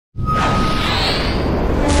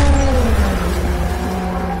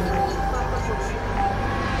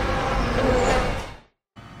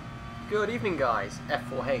Good evening guys,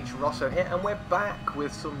 F4H Rosso here, and we're back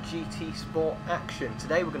with some GT Sport action.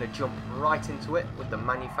 Today we're going to jump right into it with the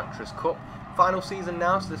Manufacturers Cup. Final season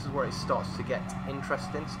now, so this is where it starts to get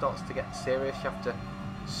interesting, starts to get serious. You have to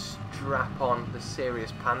strap on the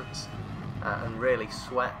serious pants and really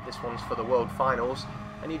sweat. This one's for the World Finals.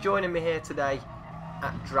 And you're joining me here today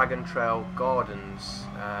at Dragon Trail Gardens,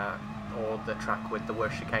 or the track with the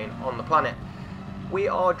worst chicane on the planet. We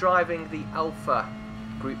are driving the Alfa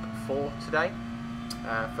Gr4 today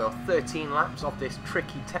for 13 laps of this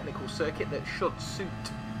tricky technical circuit that should suit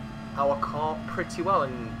our car pretty well,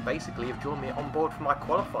 and basically you've joined me on board for my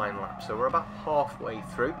qualifying lap, so we're about halfway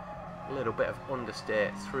through. A little bit of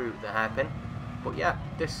understeer through the hairpin, but yeah,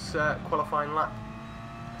 this qualifying lap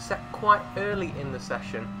set quite early in the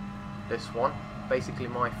session. This one, basically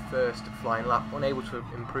my first flying lap, unable to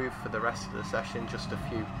improve for the rest of the session, just a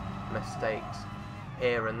few mistakes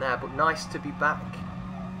here and there, but nice to be back.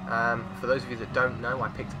 For those of you that don't know, I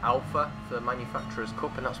picked Alfa for the Manufacturers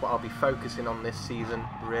Cup, and that's what I'll be focusing on this season.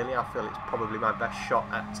 Really, I feel it's probably my best shot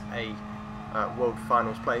at a World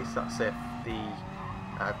Finals place. That's if the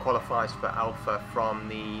qualifiers for Alfa from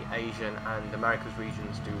the Asian and Americas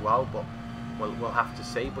regions do well, but we'll have to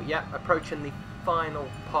see. But yeah, approaching the final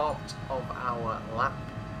part of our lap,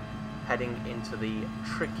 heading into the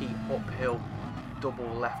tricky uphill double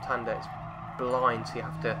left-hander. It's blind, so you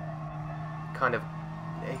have to kind of,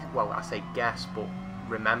 well, I say guess, but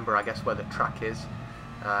remember, I guess, where the track is.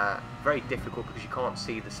 Very difficult because you can't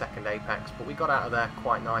see the second apex, but we got out of there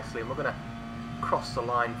quite nicely, and we're going to cross the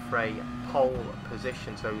line for a pole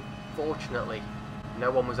position. So fortunately,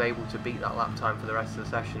 no one was able to beat that lap time for the rest of the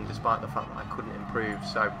session, despite the fact that I couldn't improve.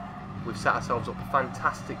 So we've set ourselves up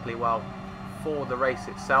fantastically well for the race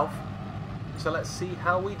itself. So let's see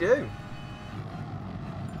how we do.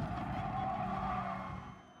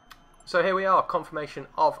 So here we are, confirmation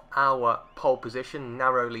of our pole position,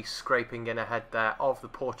 narrowly scraping in ahead there of the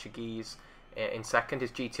Portuguese in second.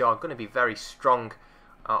 His GTR going to be very strong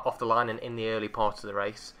off the line and in the early part of the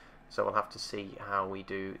race, so we'll have to see how we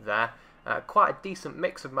do there. Quite a decent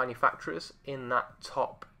mix of manufacturers in that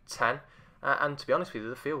top 10, and to be honest with you,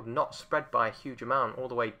 the field not spread by a huge amount, all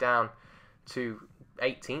the way down to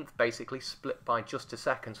 18th, basically split by just a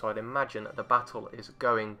second, so I'd imagine that the battle is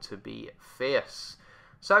going to be fierce.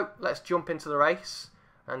 So let's jump into the race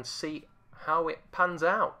and see how it pans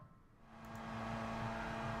out.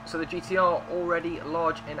 So the GTR already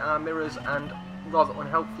large in our mirrors, and rather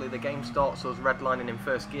unhelpfully the game starts us redlining in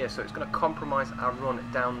first gear, so it's going to compromise our run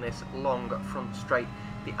down this long front straight.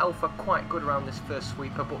 The Alfa quite good around this first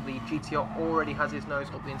sweeper, but the GTR already has his nose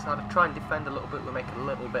up the inside. I try and defend a little bit, we'll make a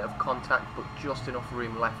little bit of contact, but just enough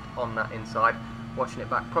room left on that inside. Watching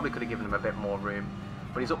it back, probably could have given him a bit more room.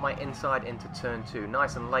 But he's up my inside into turn 2,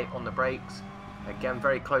 nice and late on the brakes. Again,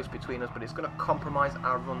 very close between us, but it's going to compromise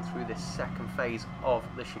our run through this second phase of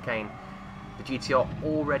the chicane. The GTR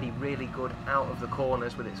already really good out of the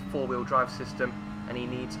corners with its four-wheel drive system, and he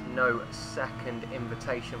needs no second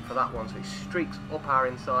invitation for that one. So he streaks up our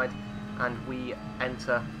inside, and we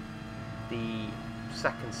enter the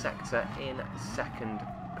second sector in second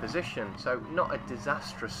position. So not a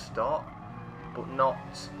disastrous start, but not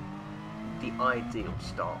the ideal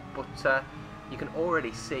start, but you can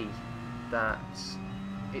already see that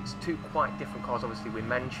it's two quite different cars. Obviously, we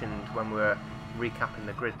mentioned when we were recapping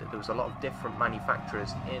the grid that there was a lot of different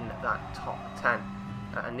manufacturers in that top 10,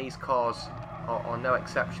 and these cars are no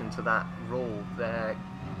exception to that rule. They're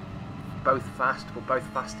both fast, but both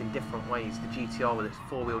fast in different ways. The GTR with its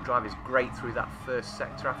four-wheel drive is great through that first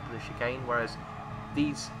sector after the chicane, whereas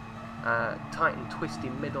these tight and twisty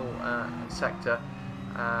middle sector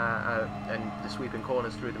and the sweeping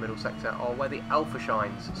corners through the middle sector are where the Alfa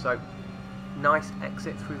shines. So nice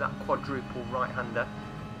exit through that quadruple right-hander,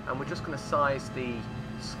 and we're just going to size the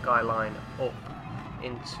Skyline up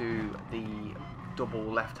into the double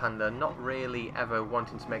left-hander, not really ever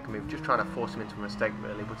wanting to make a move, just trying to force him into a mistake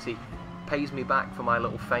really, but he pays me back for my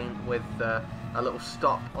little feint with a little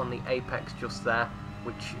stop on the apex just there,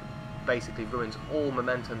 which basically ruins all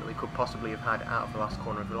momentum that we could possibly have had out of the last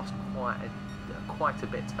corner. We lost quite a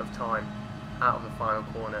bit of time out of the final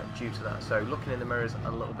corner due to that. So looking in the mirrors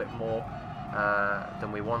a little bit more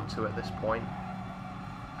than we want to at this point.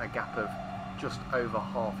 A gap of just over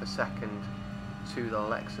half a second to the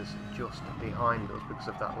Lexus just behind us because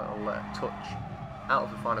of that little touch out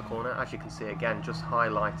of the final corner. As you can see, again, just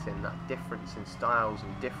highlighting that difference in styles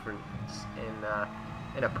and difference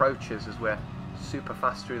in approaches, as we're super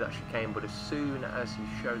fast through that chicane, but as soon as you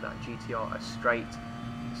show that GTR a straight,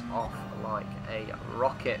 off like a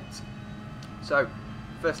rocket. So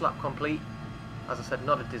first lap complete, as I said,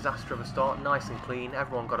 not a disaster of a start, nice and clean.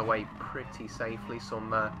 Everyone got away pretty safely.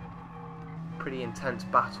 Some pretty intense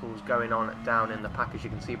battles going on down in the pack, as you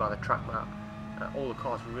can see by the track map. All the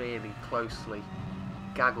cars really closely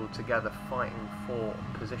gaggled together, fighting for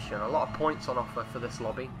position. A lot of points on offer for this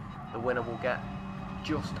lobby. The winner will get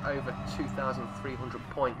just over 2,300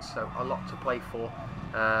 points, so a lot to play for,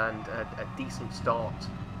 and a decent start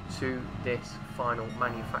to this final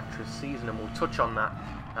manufacturer's season, and we'll touch on that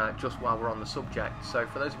just while we're on the subject. So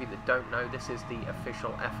for those of you that don't know, this is the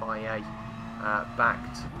official FIA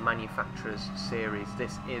backed manufacturers series.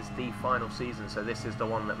 This is the final season, so this is the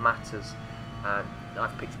one that matters.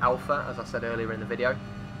 I've picked Alfa, as I said earlier in the video,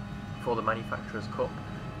 for the Manufacturers Cup.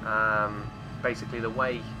 Basically the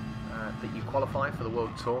way that you qualify for the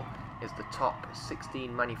World Tour is the top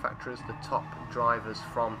 16 manufacturers, the top drivers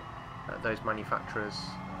from those manufacturers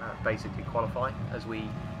basically qualify. As we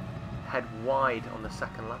head wide on the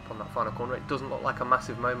second lap on that final corner, it doesn't look like a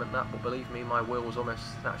massive moment that, but believe me, my wheel was almost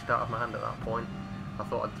snatched out of my hand at that point. I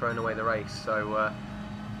thought I'd thrown away the race, so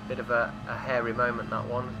bit of a hairy moment, that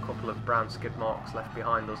one. A couple of brown skid marks left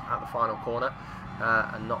behind us at the final corner,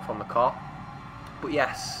 and not from the car. But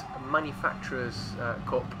yes, Manufacturers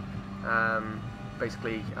Cup,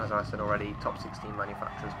 basically, as I said already, top 16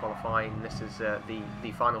 manufacturers qualifying. This is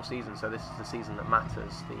the final season, so this is the season that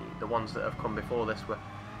matters. The ones that have come before this were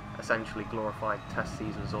essentially glorified test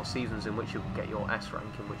seasons, or seasons in which you get your S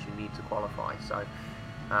rank, in which you need to qualify. So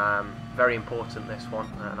very important, this one,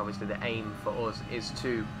 and obviously the aim for us is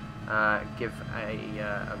to give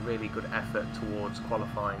a really good effort towards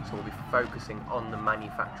qualifying. So we'll be focusing on the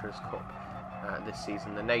Manufacturers Cup this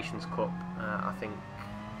season. The Nations Cup, I think,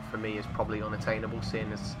 for me, is probably unattainable,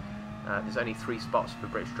 seeing as there's only 3 spots for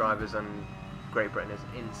British drivers, and Great Britain is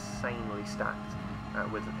insanely stacked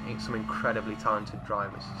with some incredibly talented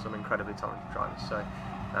drivers. So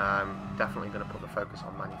definitely going to put the focus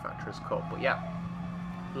on Manufacturers Cup. But yeah,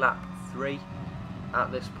 lap 3 at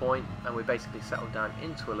this point, and we basically settled down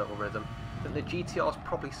into a little rhythm. I think the GTR is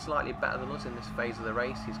probably slightly better than us in this phase of the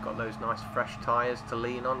race. He's got those nice fresh tyres to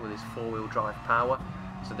lean on with his 4-wheel drive power.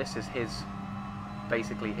 So this is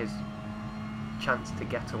basically his chance to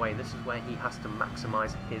get away. This is where he has to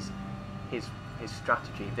maximise his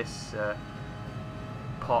strategy. This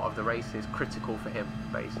part of the race is critical for him.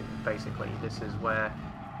 Basically, this is where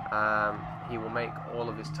he will make all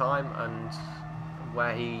of his time, and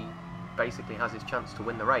where he basically has his chance to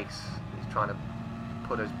win the race. He's trying to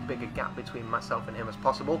put as big a gap between myself and him as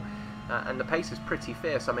possible, and the pace is pretty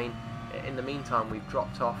fierce. I mean, in the meantime, we've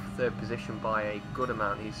dropped off 3rd position by a good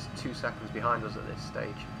amount. He's 2 seconds behind us at this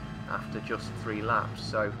stage after just 3 laps,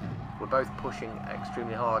 so we're both pushing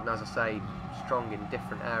extremely hard, and as I say, strong in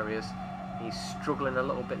different areas. He's struggling a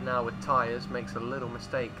little bit now with tyres, makes a little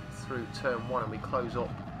mistake through turn 1, and we close up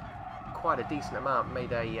quite a decent amount,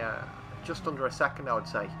 made a just under a second, I would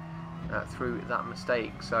say, through that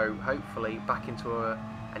mistake. So hopefully back into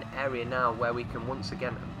an area now where we can once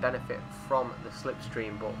again benefit from the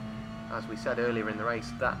slipstream. But as we said earlier in the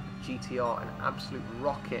race, that GTR, an absolute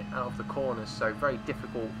rocket out of the corners, so very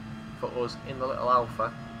difficult for us in the little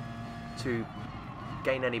Alfa to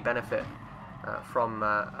gain any benefit from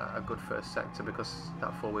a good first sector, because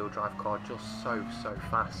that 4-wheel drive car just so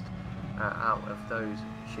fast out of those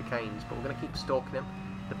chicanes. But we're going to keep stalking him.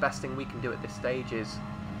 The best thing we can do at this stage is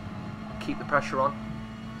keep the pressure on,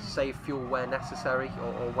 save fuel where necessary,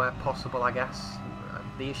 or where possible, I guess.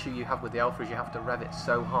 The issue you have with the Alfa is you have to rev it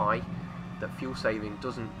so high that fuel saving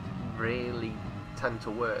doesn't really tend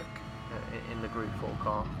to work in the Group 4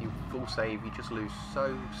 car. You full save, you just lose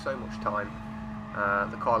so much time.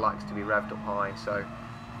 The car likes to be revved up high, so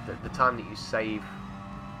the time that you save,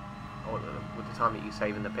 or with the time that you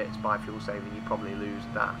save in the pits by fuel saving, you probably lose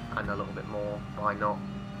that and a little bit more by not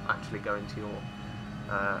actually going to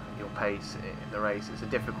your pace in the race. It's a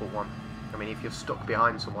difficult one. I mean, if you're stuck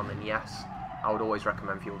behind someone, then yes, I would always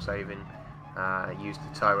recommend fuel saving. Use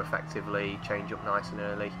the tow effectively, change up nice and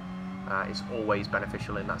early. It's always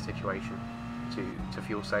beneficial in that situation to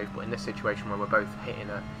fuel save. But in this situation where we're both hitting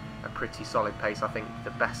a pretty solid pace, I think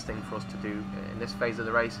the best thing for us to do in this phase of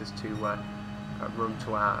the race is to run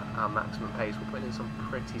to our maximum pace. We're putting in some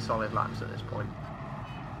pretty solid laps at this point,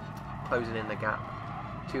 closing in the gap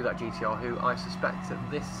to that GTR, who I suspect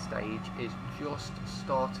at this stage is just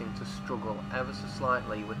starting to struggle ever so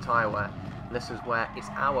slightly with tyre wear. And this is where it's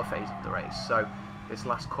our phase of the race, so this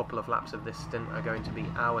last couple of laps of this stint are going to be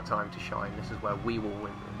our time to shine. This is where we will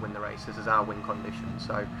win the race. This is our win condition.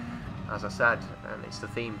 So as I said, and it's the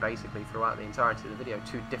theme basically throughout the entirety of the video,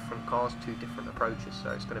 2 different cars, 2 different approaches,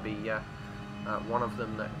 so it's going to be one of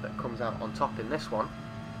them that comes out on top in this one.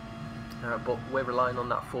 But we're relying on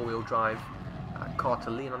that 4-wheel drive car to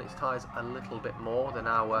lean on its tyres a little bit more than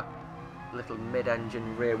our little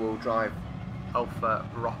mid-engine rear-wheel drive Alfa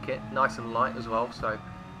Rocket. Nice and light as well, so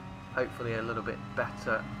hopefully a little bit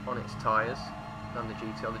better on its tyres than the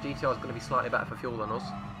GTR. The GTR is going to be slightly better for fuel than us,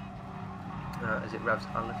 as it revs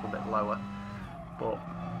a little bit lower, but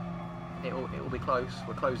it will be close.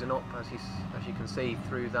 We're closing up, as you can see,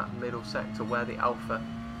 through that middle sector where the Alfa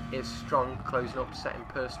is strong, closing up, setting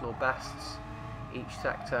personal bests each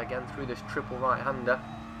sector. Again, through this triple right-hander,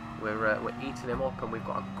 we're eating him up, and we've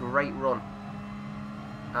got a great run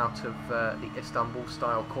out of the Istanbul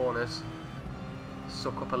style corners.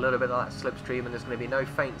 Suck up a little bit of that slipstream, and there's going to be no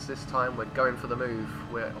feints this time. We're going for the move.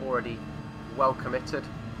 We're already well committed,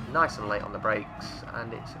 nice and late on the brakes,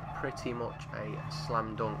 and it's pretty much a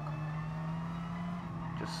slam dunk.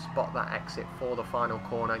 Just spot that exit for the final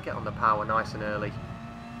corner, get on the power nice and early,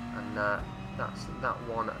 and that's that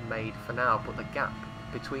one made for now. But the gap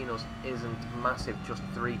between us isn't massive, just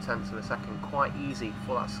 0.3 of a second. Quite easy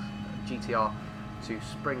for that GTR to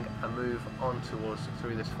spring a move onto us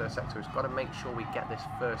through this first sector. We've got to make sure we get this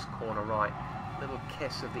first corner right. Little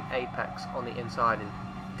kiss of the apex on the inside, and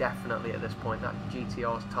definitely at this point that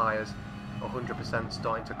GTR's tyres 100%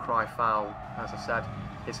 starting to cry foul. As I said,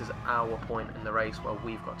 this is our point in the race where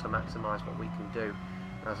we've got to maximise what we can do.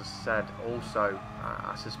 As I said, also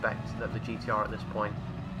I suspect that the GTR at this point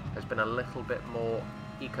has been a little bit more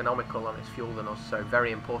economical on its fuel than us, so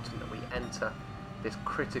very important that we enter this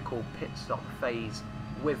critical pit stop phase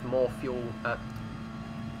with more fuel,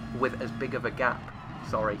 with as big of a gap,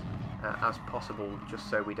 as possible, just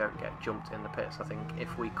so we don't get jumped in the pits. I think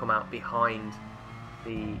if we come out behind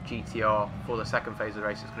the GTR for the second phase of the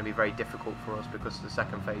race, it's going to be very difficult for us, because the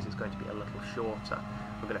second phase is going to be a little shorter.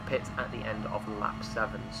 We're going to pit at the end of lap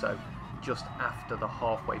 7, so just after the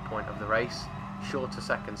halfway point of the race. Shorter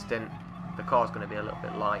second stint, the car's going to be a little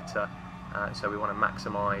bit lighter, so we want to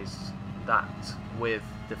maximise that with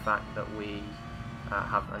the fact that we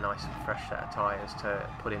have a nice fresh set of tyres to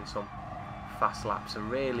put in some fast laps and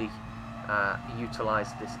really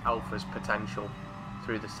utilise this Alfa's potential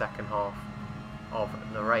through the second half of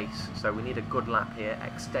the race. So we need a good lap here,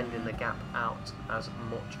 extending the gap out as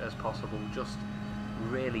much as possible, just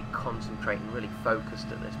really concentrating, really focused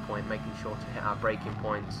at this point, making sure to hit our braking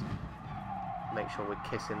points, make sure we're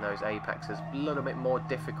kissing those apexes. A little bit more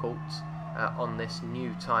difficult on this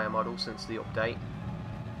new tyre model since the update.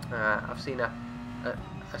 I've seen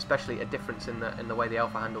especially a difference in the way the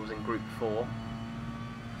Alfa handles in Group 4.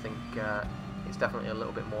 I think it's definitely a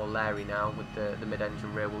little bit more leery now with the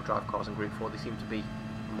mid-engine rear-wheel drive cars in Group 4. They seem to be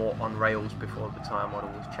more on rails before the tyre model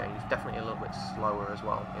was changed. Definitely a little bit slower as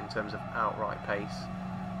well in terms of outright pace.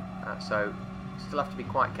 So still have to be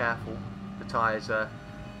quite careful. The tyres are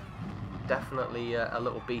definitely a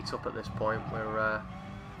little beat up at this point.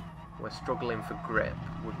 We're struggling for grip.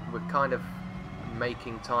 We're kind of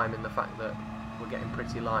making time in the fact that we're getting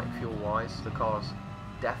pretty light fuel-wise. The car's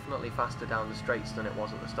definitely faster down the straights than it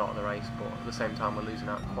was at the start of the race, but at the same time we're losing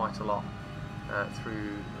out quite a lot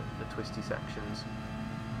through the twisty sections.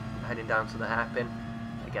 Heading down to the hairpin,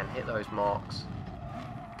 again hit those marks,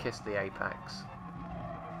 kiss the apex,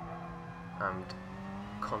 and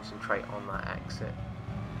concentrate on that exit.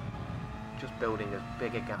 Just building as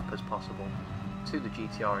big a gap as possible to the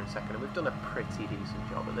GTR in second, and we've done a pretty decent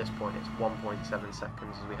job at this point. It's 1.7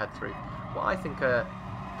 seconds as we head through what I think are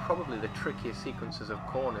probably the trickiest sequences of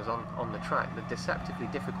corners on the track, the deceptively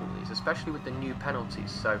difficult ones, especially with the new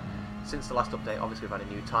penalties. So since the last update, obviously we've had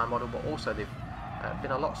a new tyre model, but also they've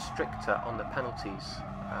been a lot stricter on the penalties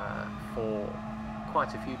for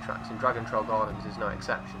quite a few tracks, and Gr4 Gardens is no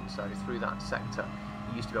exception. So through that sector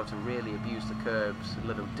you used to be able to really abuse the curbs, a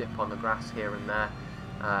little dip on the grass here and there.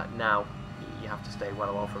 Now you have to stay well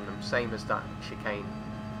away from them, same as that chicane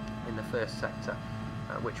in the first sector,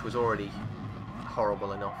 which was already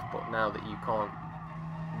horrible enough, but now that you can't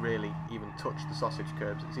really even touch the sausage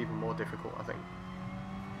curbs, it's even more difficult, I think.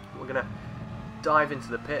 We're going to dive into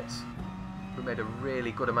the pits. We made a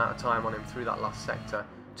really good amount of time on him through that last sector,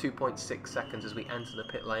 2.6 seconds as we enter the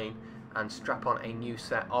pit lane and strap on a new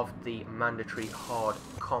set of the mandatory hard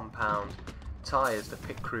compound tyres. The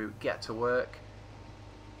pit crew get to work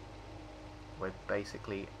with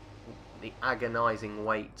basically the agonising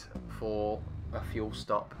wait for a fuel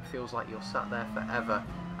stop. Feels like you're sat there forever,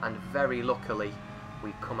 and very luckily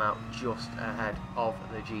we come out just ahead of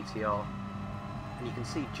the GTR. And you can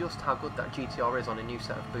see just how good that GTR is on a new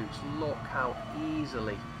set of boots. Look how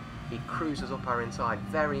easily he cruises up our inside.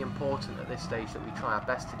 Very important at this stage that we try our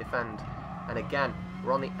best to defend. And again,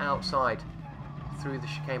 we're on the outside through the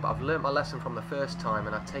chicane, but I've learnt my lesson from the first time,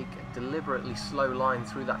 and I take a deliberately slow line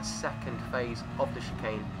through that second phase of the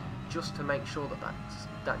chicane just to make sure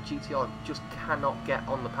that GTR just cannot get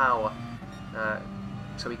on the power,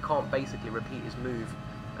 so he can't basically repeat his move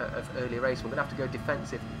of earlier race. We're going to have to go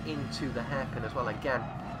defensive into the hairpin as well. Again,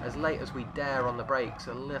 as late as we dare on the brakes,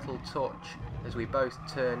 a little touch as we both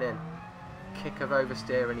turn in, kick of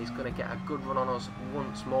oversteer, and he's going to get a good run on us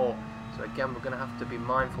once more. So again, we're going to have to be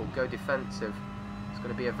mindful, go defensive. It's going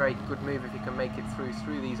to be a very good move if he can make it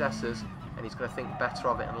through these S's, and he's going to think better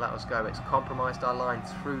of it and let us go. It's compromised our line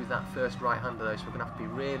through that first right-hander though, so we're going to have to be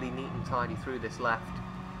really neat and tidy through this left,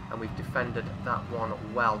 and we've defended that one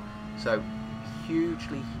well. So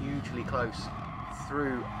hugely close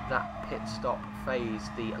through that pit stop phase,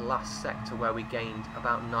 the last sector where we gained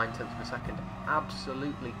about 9/10 of a second.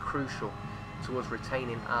 Absolutely crucial to us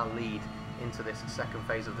retaining our lead into this second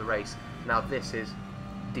phase of the race. Now this is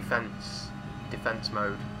defense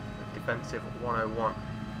mode, defensive 101.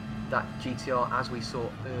 That GTR, as we saw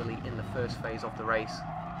early in the first phase of the race,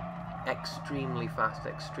 extremely fast,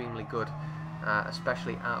 extremely good,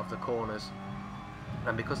 especially out of the corners.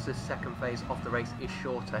 And because this second phase of the race is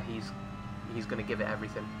shorter, he's going to give it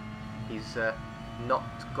everything. He's not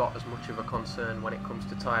got as much of a concern when it comes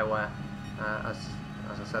to tyre wear.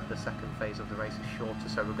 As I said, the second phase of the race is shorter,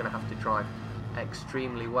 so we're going to have to drive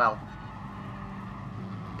extremely well.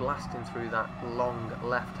 Blasting through that long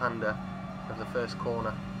left-hander of the first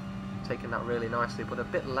corner, taking that really nicely, but a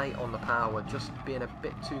bit late on the power, just being a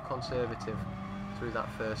bit too conservative through that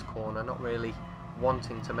first corner, not really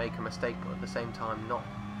wanting to make a mistake, but at the same time not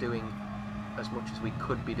doing as much as we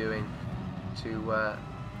could be doing to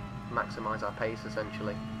maximise our pace,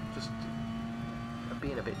 essentially. Just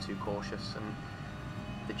being a bit too cautious, and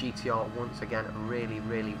the GTR once again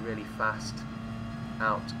really fast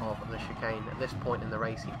out of the chicane. At this point in the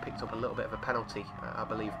race he picked up a little bit of a penalty, I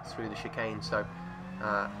believe, through the chicane, so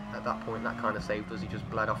at that point that kind of saved us. He just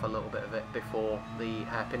bled off a little bit of it before the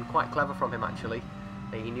hairpin. Quite clever from him actually.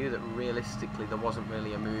 He knew that realistically there wasn't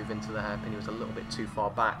really a move into the hairpin, he was a little bit too far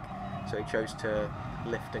back, so he chose to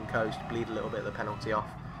lift and coast, bleed a little bit of the penalty off,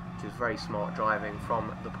 which is very smart driving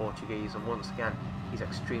from the Portuguese. And once again he's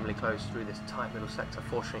extremely close through this tight middle sector.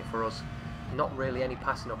 Fortunately for us, not really any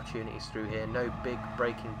passing opportunities through here, no big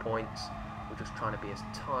braking points. We're just trying to be as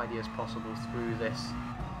tidy as possible through this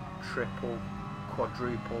triple,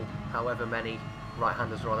 quadruple, however many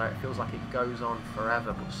right-handers are on there. It feels like it goes on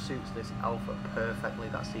forever, but suits this Alfa perfectly,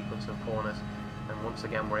 that sequence of corners. And once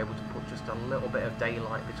again we're able to put just a little bit of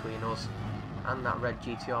daylight between us and that red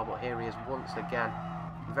GTR, but here he is once again,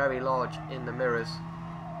 very large in the mirrors,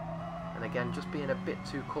 and again just being a bit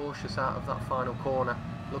too cautious out of that final corner.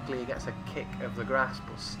 Luckily he gets a kick of the grass,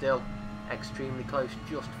 but still extremely close,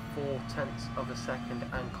 just 0.4 of a second,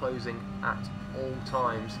 and closing at all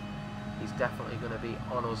times. He's definitely going to be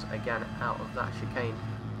on us again out of that chicane.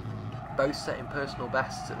 Both setting personal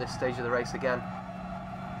bests at this stage of the race again.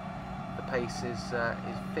 The pace is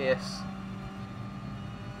fierce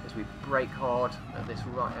as we brake hard at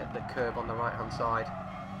the curb on the right hand side.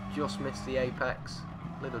 Just missed the apex,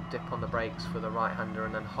 little dip on the brakes for the right hander,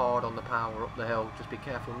 and then hard on the power up the hill. Just be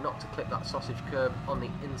careful not to clip that sausage curb on the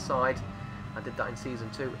inside. I did that in season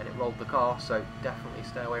 2 and it rolled the car, so definitely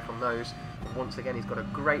stay away from those. And once again he's got a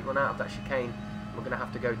great run out of that chicane. We're going to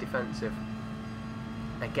have to go defensive.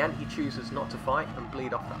 Again he chooses not to fight and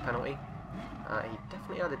bleed off that penalty. He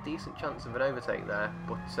definitely had a decent chance of an overtake there,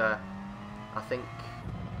 but I think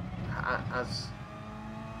as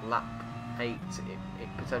lap 8 it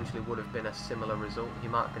potentially would have been a similar result. He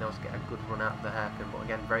might have been able to get a good run out of the hairpin, but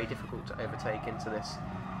again very difficult to overtake into this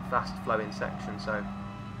fast flowing section. So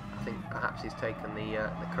I think perhaps he's taken the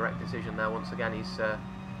correct decision there. Once again he's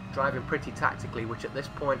driving pretty tactically, which at this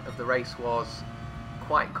point of the race was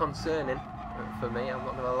quite concerning for me, I'm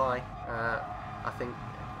not going to lie. I think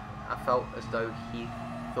I felt as though he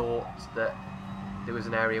thought that there was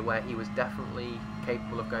an area where he was definitely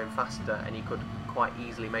capable of going faster and he could quite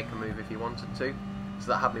easily make a move if he wanted to, so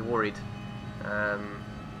that had me worried. I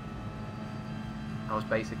was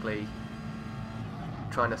basically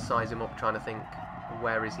trying to size him up, trying to think,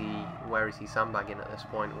 where is he sandbagging at this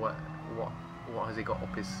point? What has he got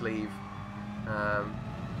up his sleeve?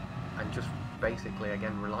 And just basically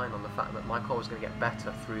again relying on the fact that my car was going to get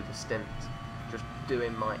better through the stint, just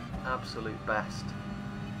doing my absolute best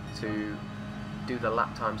to do the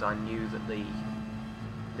lap times I knew that the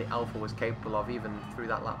Alfa was capable of. Even through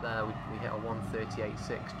that lap there we hit a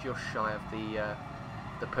 1:38.6, just shy of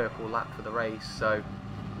the purple lap for the race. So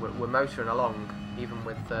we're motoring along, even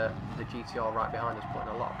with the GTR right behind us putting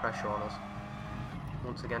a lot of pressure on us.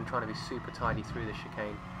 Once again trying to be super tidy through the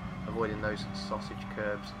chicane, avoiding those sausage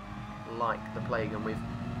curbs like the plague, and we've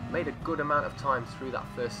made a good amount of time through that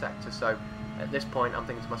first sector, so At this point I'm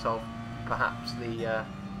thinking to myself, perhaps the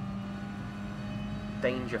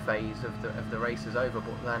danger phase of the race is over,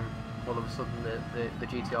 but then all of a sudden the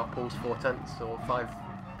GTR pulls 4/10 or 5,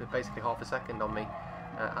 basically half a second on me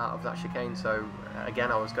out of that chicane. So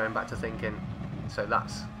again, I was going back to thinking, so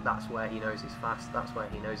that's where he knows he's fast, that's where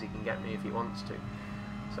he knows he can get me if he wants to.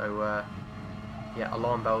 So yeah,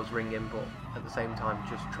 alarm bells ringing, but at the same time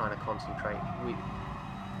just trying to concentrate.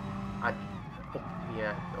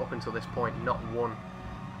 Up until this point, not won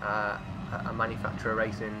a manufacturer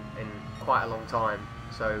race in quite a long time,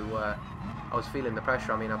 so I was feeling the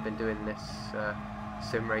pressure. I mean, I've been doing this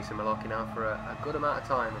sim racing malarkey now for a good amount of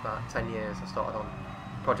time, about 10 years. I started on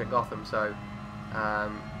Project Gotham, so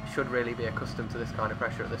should really be accustomed to this kind of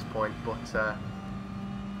pressure at this point, but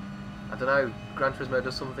I don't know, Gran Turismo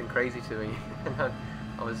does something crazy to me.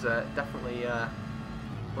 I was definitely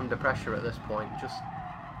under pressure at this point, just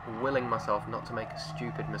willing myself not to make a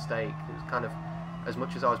stupid mistake. It was kind of, as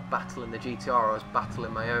much as I was battling the GTR, I was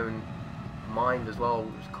battling my own mind as well.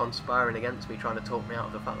 It was conspiring against me, trying to talk me out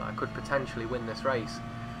of the fact that I could potentially win this race.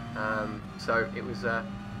 So it was,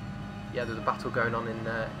 yeah, there's a battle going on in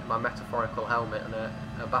my metaphorical helmet, and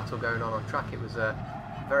a battle going on track. It was a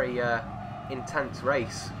very intense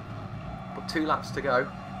race, but 2 laps to go.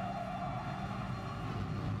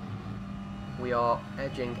 We are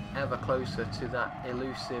edging ever closer to that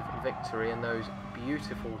elusive victory and those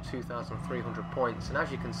beautiful 2,300 points, and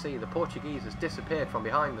as you can see, the Portuguese has disappeared from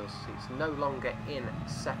behind us. He's no longer in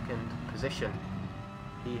second position.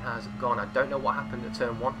 He has gone. I don't know what happened at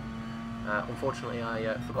turn 1. Unfortunately,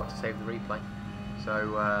 I forgot to save the replay,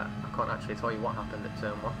 so I can't actually tell you what happened at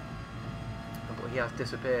turn 1. But he has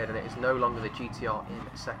disappeared, and it is no longer the GTR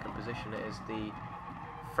in second position. It is the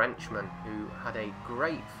Frenchman, who had a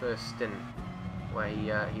great first stint where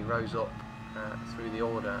he rose up through the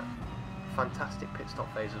order. Fantastic pit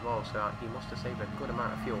stop phase as well, so he must have saved a good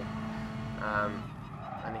amount of fuel,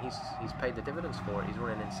 and he's paid the dividends for it. He's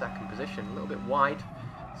running in second position, a little bit wide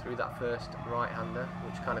through that first right-hander,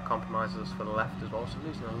 which kind of compromises us for the left as well, so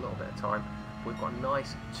losing a little bit of time. We've got a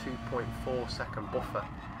nice 2.4 second buffer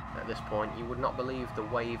at this point. You would not believe the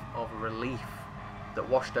wave of relief that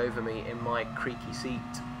washed over me in my creaky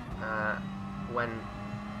seat when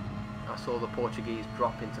I saw the Portuguese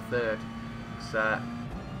drop into third. So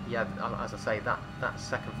yeah, as I say, that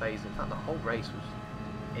second phase, in fact the whole race was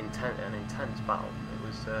an intense battle. It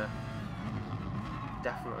was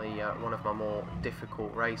definitely one of my more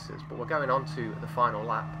difficult races, but we're going on to the final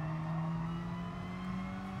lap.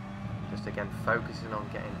 Just again focusing on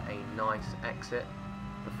getting a nice exit.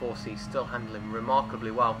 The 4C still handling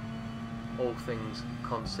remarkably well, all things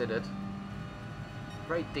considered.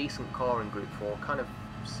 Very decent car in Group 4, kind of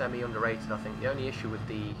semi-underrated I think. The only issue with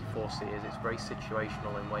the 4C is it's very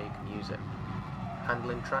situational in where you can use it.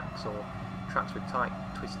 Handling tracks or tracks with tight,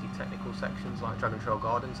 twisty technical sections like Dragon Trail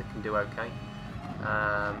Gardens, it can do okay.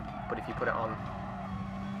 But if you put it on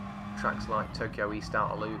tracks like Tokyo East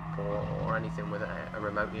Outer Loop or anything with a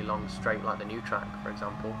remotely long straight like the new track, for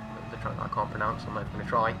example, the track that I can't pronounce, I'm not going to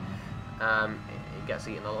try, it gets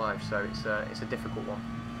eaten alive. So it's a difficult one,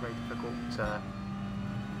 very difficult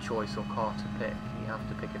choice or car to pick. You have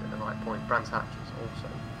to pick it at the right point. Brands Hatch is also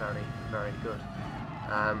very, very good.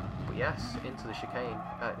 But yes, into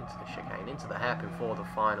the hairpin for the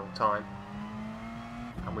final time,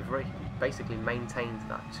 and we've basically maintained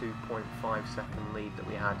that 2.5 second lead that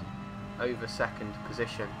we had over second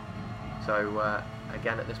position. So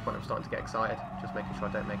again, at this point I'm starting to get excited, just making sure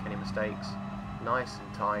I don't make any mistakes. Nice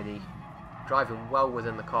and tidy, driving well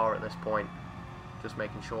within the car at this point, just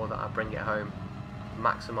making sure that I bring it home,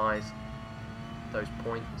 maximise those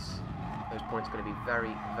points. Those points are going to be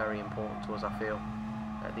very, very important to us, I feel,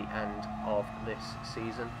 at the end of this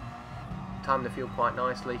season. Timed the fuel quite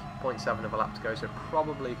nicely, 0.7 of a lap to go, so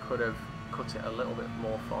probably could have cut it a little bit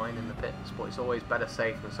more fine in the pits, but it's always better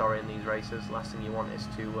safe than sorry in these races. Last thing you want is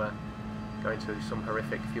to go into some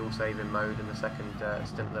horrific fuel saving mode in the second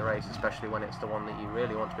stint of the race, especially when it's the one that you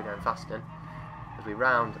really want to be going fast in. As we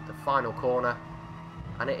round the final corner,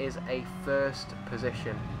 and it is a first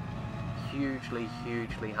position. Hugely,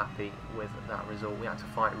 hugely happy with that result. We had to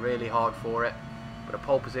fight really hard for it, but a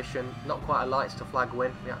pole position, not quite a lights to flag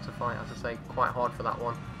win. We had to fight, as I say, quite hard for that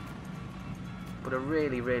one. But a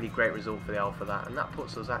really, really great result for the Alfa, that, and that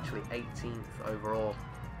puts us actually 18th overall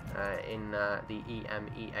in the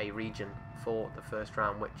EMEA region for the first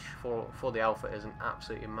round, which for the Alfa is an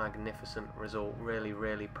absolutely magnificent result. Really,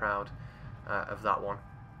 really proud of that one.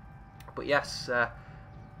 But yes,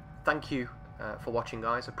 thank you for watching,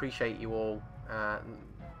 guys. Appreciate you all.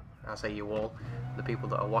 I say you all, the people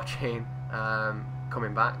that are watching,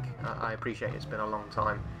 coming back. I appreciate it's been a long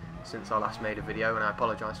time since I last made a video, and I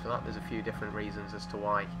apologise for that. There's a few different reasons as to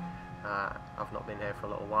why I've not been here for a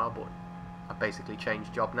little while, but I've basically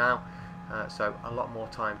changed job now, so a lot more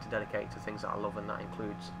time to dedicate to things that I love, and that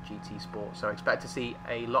includes GT Sport. So expect to see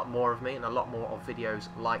a lot more of me and a lot more of videos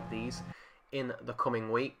like these in the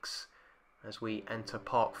coming weeks as we enter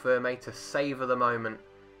Parc Fermé to savour the moment.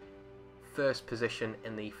 First position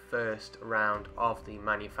in the first round of the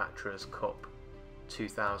Manufacturers Cup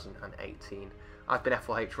 2018. I've been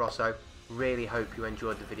FLH Rosso. Really hope you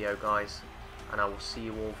enjoyed the video, guys, and I will see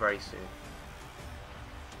you all very soon.